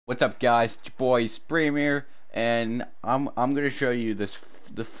What's up, guys? It's your boy Supreme here, and I'm gonna show you the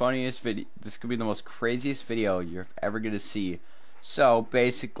funniest video. This could be the most craziest video you're ever gonna see. So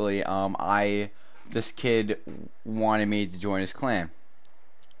basically, this kid wanted me to join his clan,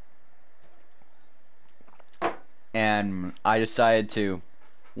 and I decided to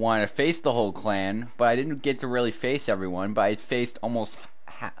want to face the whole clan, but I didn't get to really face everyone. But I faced almost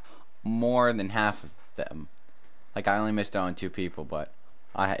more than half of them. Like, I only missed out on 2 people, but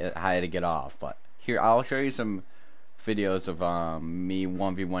I had to get off. But here, I'll show you some videos of me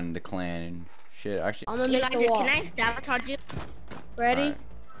 1v1 the clan and shit. Actually, I'm gonna make the wall. Can I sabotage you? Ready? Right.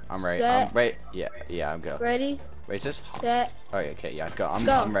 I'm ready. Set. I'm ready. Yeah, I'm go. Ready? Wait, is this? Set. Oh, yeah, okay, yeah, go.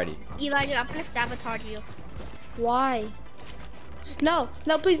 I'm ready. Elijah, I'm gonna sabotage you. Why? No,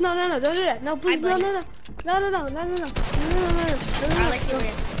 please, no, don't do that. No, please, no. I'll No. let you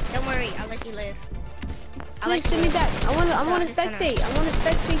live. Don't worry, I'll let you live. Please send me back. I wanna spectate. I wanna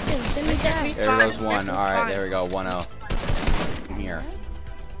spectate things. Send me back. There goes one. Alright, there we go. 1-0. Come here.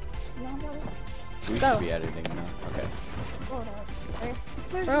 We should be editing now. Okay.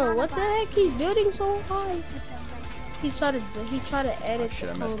 Bro, what the heck? He's building so high. He tried to edit. Oh, shit,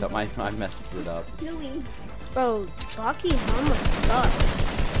 I messed up. I messed it up. Bro, Baki Hama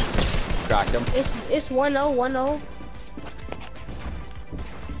sucks. Cracked him. It's 1-0.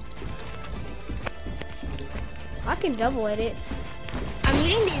 I can double edit. I'm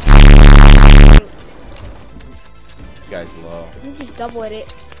eating these. This guy's low. You just double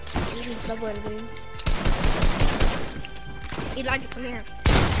edit. Elijah, come here.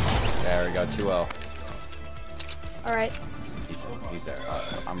 There we go. 2-0. Alright. He's there.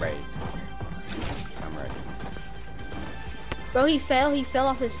 I'm ready. Bro, he fell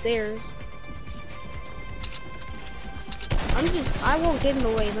off the stairs. I won't get in the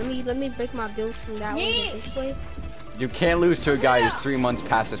way. Let me break my build from that way to this way. You can't lose to a guy who's 3 months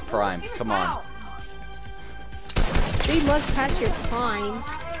past his prime. Come on. 3 months past your prime.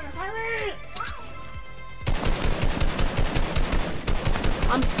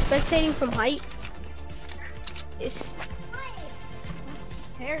 I'm spectating from height. It's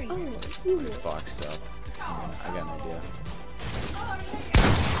Harry. He's boxed up. I got an idea.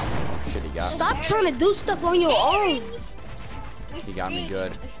 Oh shit, he got me. Stop trying to do stuff on your own. He got me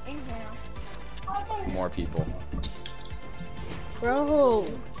good. More people. Bro.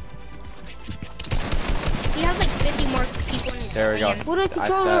 He has like 50 more people in his There we go. What a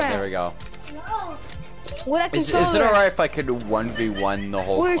controller at? There we go. What a controller Is it alright if I could 1v1 the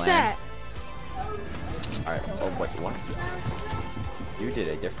whole Where's clan? that? Alright, oh wait, what? You did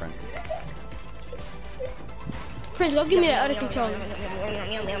it different. Prince, go give me that other controller.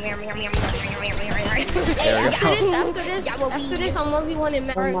 After this, I'm 1v1 in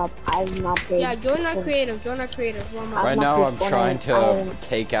Maverick. I'm not big. Yeah, join our creative. Right now, I'm trying to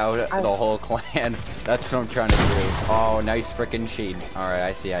take out the whole clan. That's what I'm trying to do. Oh, nice freaking cheat. Alright,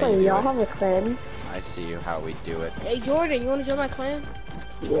 I see how you do y'all it. have a clan? I see how we do it. Hey, Jordan, you wanna join my clan?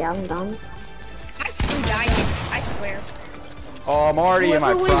 Yeah, I'm done. I still died, I swear. Oh, I'm already in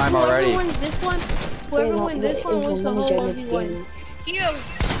my prime already. Whoever wins this one wins the whole 1v1. You.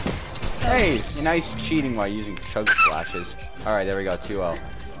 Hey, nice cheating while using chug splashes. Alright, there we go, 2-0.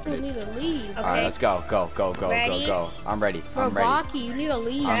 You need to leave. Okay. Alright, let's go. Go. Ready? I'm ready. Bro, I'm ready. Baki, you need to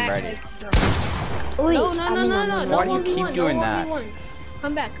leave. I'm ready. Wait, No. Why do you 1v1, keep doing that? 1v1.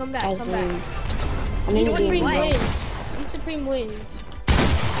 Come back. I'm in the Supreme game. wins. You Supreme wins.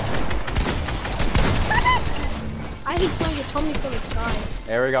 I hate trying to come from the sky.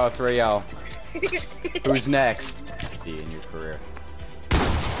 There we go, 3-0. Who's next? See in your career.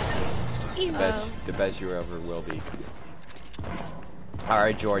 The best you ever will be.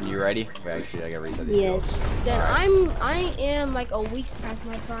 Alright, Jordan, you ready? Wait, actually, I gotta reset the Yes. Then I am like a week past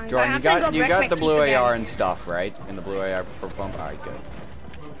my prime. Jordan, I'm gonna go you brush got my the teeth blue again. AR and stuff, right? And the blue AR for pump? Alright, good.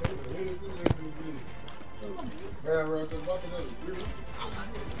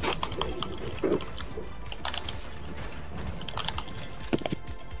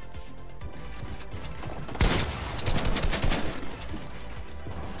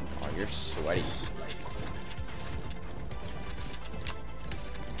 Oh, you're sweaty.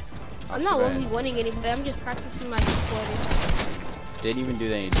 I'm not 1v1ing anybody. I'm just practicing my sweating. Didn't even do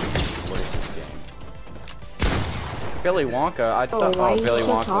any damage. What is this game? Billy Wonka? I thought. why are Oh, you Billy so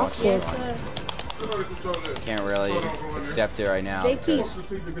Wonka toxic? wants to Can't really accept it right now They keep,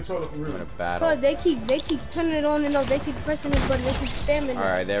 because I'm in a battle. they keep turning it on and off. They keep pressing this button. They keep spamming it.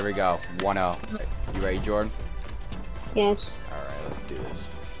 Alright, there we go. 1-0. You ready, Jordan? Yes. Alright, let's do this.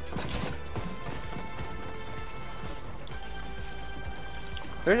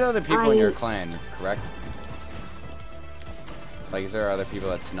 There's other people in your clan, correct? Like, is there other people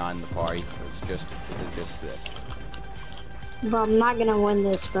that's not in the party? Or is it just this? Bro, I'm not gonna win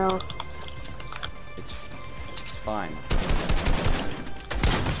this, bro. It's fine.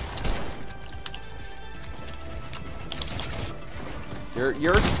 You're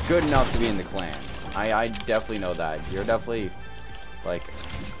good enough to be in the clan. I definitely know that. You're definitely like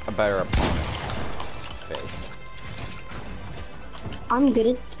a better opponent to face. I'm good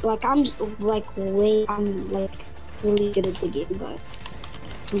at I'm like really good at the game, but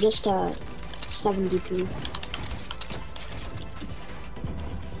I'm just 72.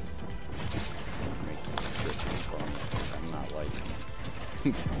 I'm not like.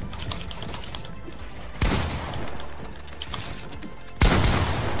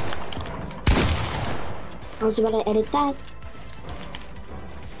 I was about to edit that.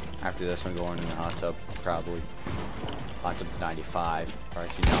 After this, I'm going in the hot tub, probably. Hot tub's 95. Or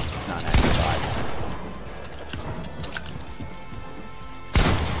actually, no, it's not 95.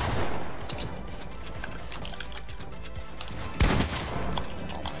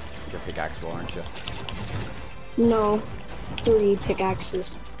 You're pickaxe, aren't you? No, 3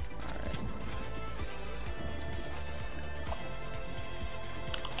 pickaxes.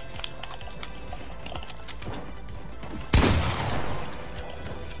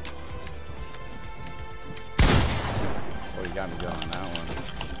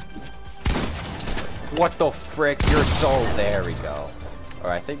 What the frick? You're so... There we go.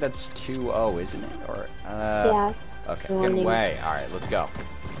 Alright, I think that's 2-0, isn't it? Or, yeah. Okay, get away. Alright, let's go.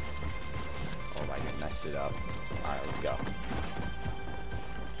 Oh my god, messed it up. Alright, let's go.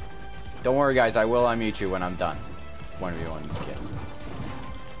 Don't worry, guys. I will unmute you when I'm done. 1v1 this kid.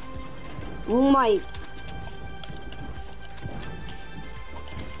 Oh my...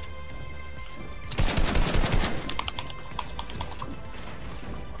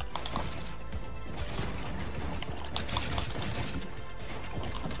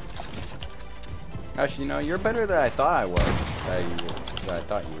 Actually, you know, you're better than I thought I was. That I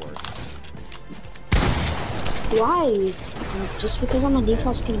thought you were. Why? Just because I'm a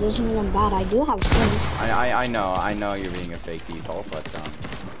default skin doesn't mean I'm bad. I do have skins. I know you're being a fake default, but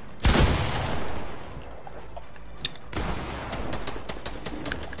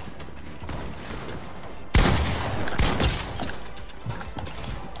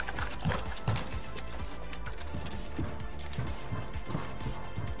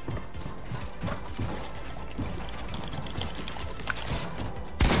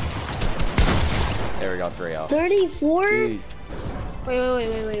there we go, 3-0. 34? Dude.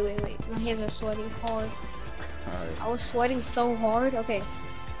 Wait. My hands are sweating hard. Alright. I was sweating so hard. Okay.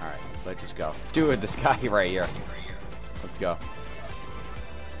 Alright, let's just go. Dude, this guy right here. Let's go.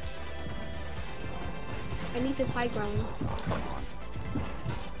 I need this high ground. Oh, come on.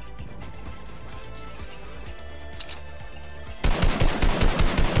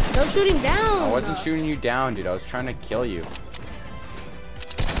 Don't shoot him down. I wasn't shooting you down, dude. I was trying to kill you.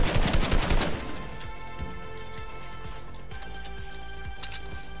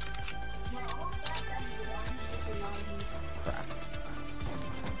 Crap.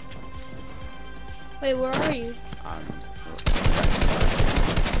 Wait, where are you?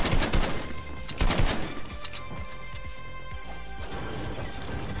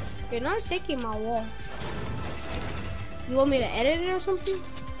 You're not taking my wall. You want me to edit it or something?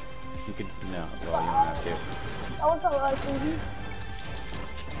 You could, no, well, you don't have to. Oh, what's up, Susie?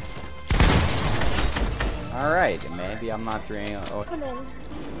 Alright, maybe I'm not 3-0. Oh.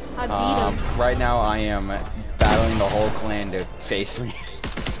 I beat him. Right now I am battling the whole clan to face me.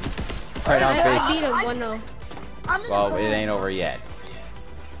 Right now I'm I facing. beat him 1-0. Well, it ain't over yet.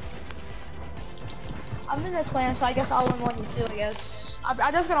 I'm in the clan, so I guess I'll win 1 and 2, I guess.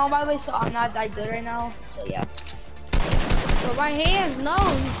 I just got on, by the way, so I'm not that good right now. So, yeah. But my hands, no,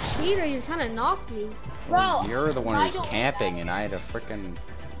 you cheater, you're trying to knock me. Bro, You're the one I who's don't camping, and I had to frickin'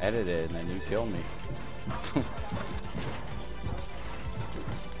 edit it, and then you killed me.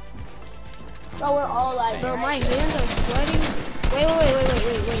 Bro, we're all like, Bro, my hands are sweating. Wait.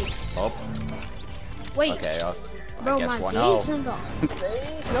 Oh, Wait, okay. bro, I guess my 1-0. game turned off.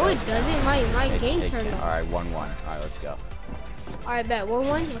 No, it doesn't. My game turned off. Alright, 1-1. Alright, let's go. Alright, bet.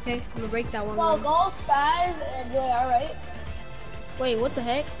 1-1? Okay, I'm gonna break that 1-1. so go Spaz and Joy, alright? Wait, what the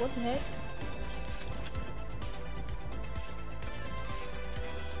heck? What the heck?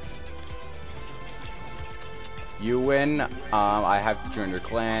 You win, I have to join your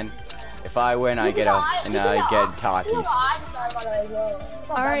clan. If I win, I get Takis.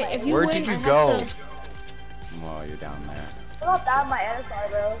 Alright, if you Where win, did you I have go? to- Oh, you're down there. I'm not down my NSR,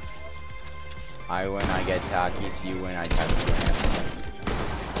 bro. I win, I get Takis. You win, I get Takis.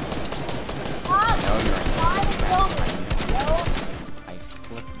 Stop! No, you're Why is it over? Yo?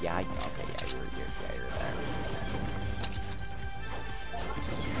 flip? Yeah, okay, yeah, you're there.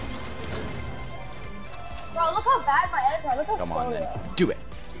 Bro, look how bad my edits are. Look how Come slow on, they then. are. Do it.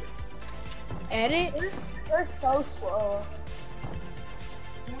 Edit? They're so slow.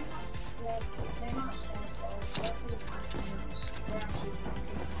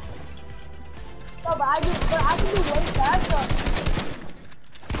 No, but I can do way faster.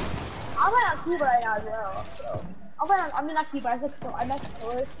 I'm playing on keyboard right now as well. So. I'm not keyboard, I meant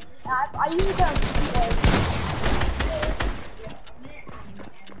keyboard. And I usually play on keyboard.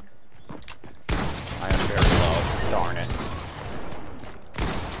 I am very low. Darn it.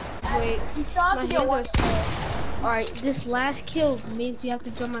 Wait. You still have My to get one. Alright, this last kill means you have to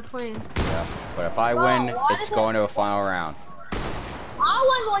join my clan. Yeah, but if I Bro, win, why it's does going to a final round.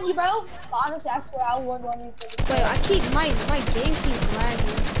 I'll one you, bro. Honestly, I swear I'll one you for this. Wait, my game keeps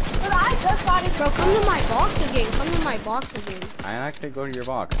lagging. But I just got it. Bro, come to my box again. Come to my box again. I like to go to your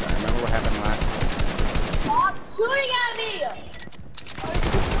box. I remember what happened last time. Stop shooting at me!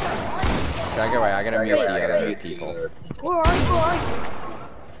 So I gotta mute the other people. Where are you?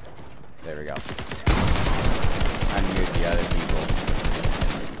 There we go. Unmute the other people.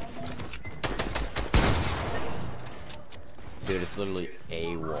 Dude, it's literally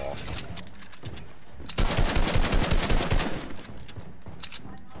a wall.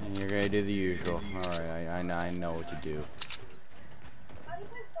 And you're gonna do the usual. Alright, I know what to do.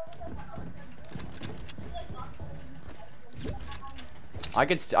 I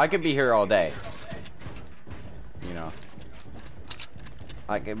could be here all day. You know.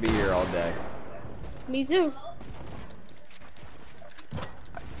 I could be here all day. Me too.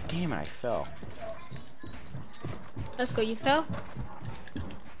 Damn it, I fell. Let's go. You fell?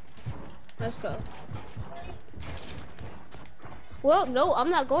 Let's go. Well, no, I'm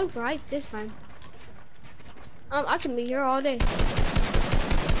not going for height this time. I can be here all day.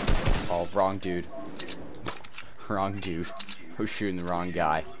 Oh, wrong dude. Wrong dude. Who's shooting the wrong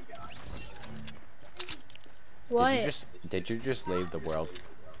guy? What? Did you just leave the world?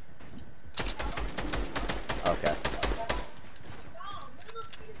 Okay.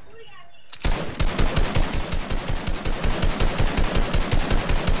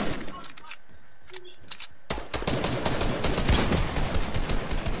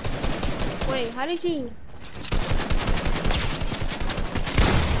 Wait, how did you?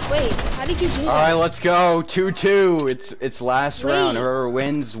 Wait, how did you do that? Alright, let's go. 2-2. It's last Wait. round. Whoever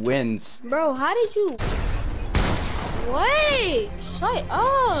wins. Bro, how did you? Wait, shut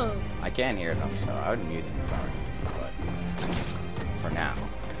up. I can't hear them, so I would mute them but for now.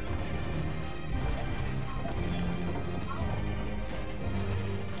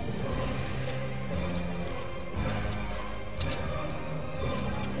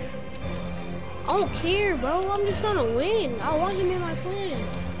 I don't care, bro. I'm just trying to win. I want him in my clan.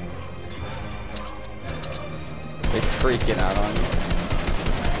 They're freaking out on you.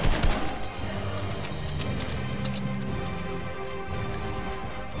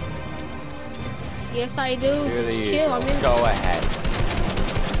 Yes, I do. Do the Just chill. I'm usual. in. Go ahead.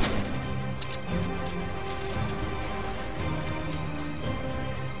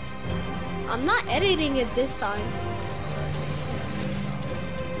 I'm not editing it this time.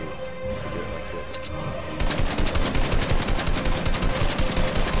 Do it like this.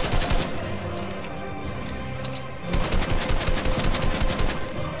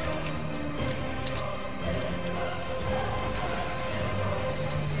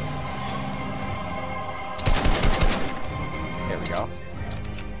 Here we go.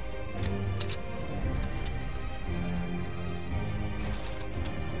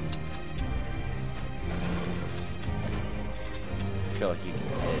 I feel like you can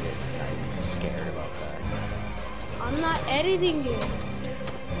edit it. I'm scared about that. I'm not editing it.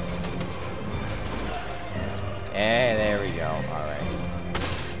 Hey, there we go. Alright.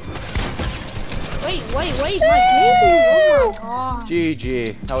 Wait, my game. Oh my god. GG.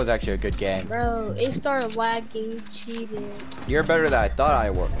 That was actually a good game. Bro, it started lagging. You cheated. You're better than I thought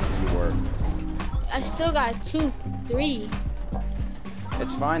you were. I still got 2, 3.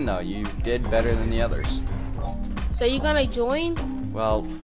 It's fine though. You did better than the others. So you gonna join? Well,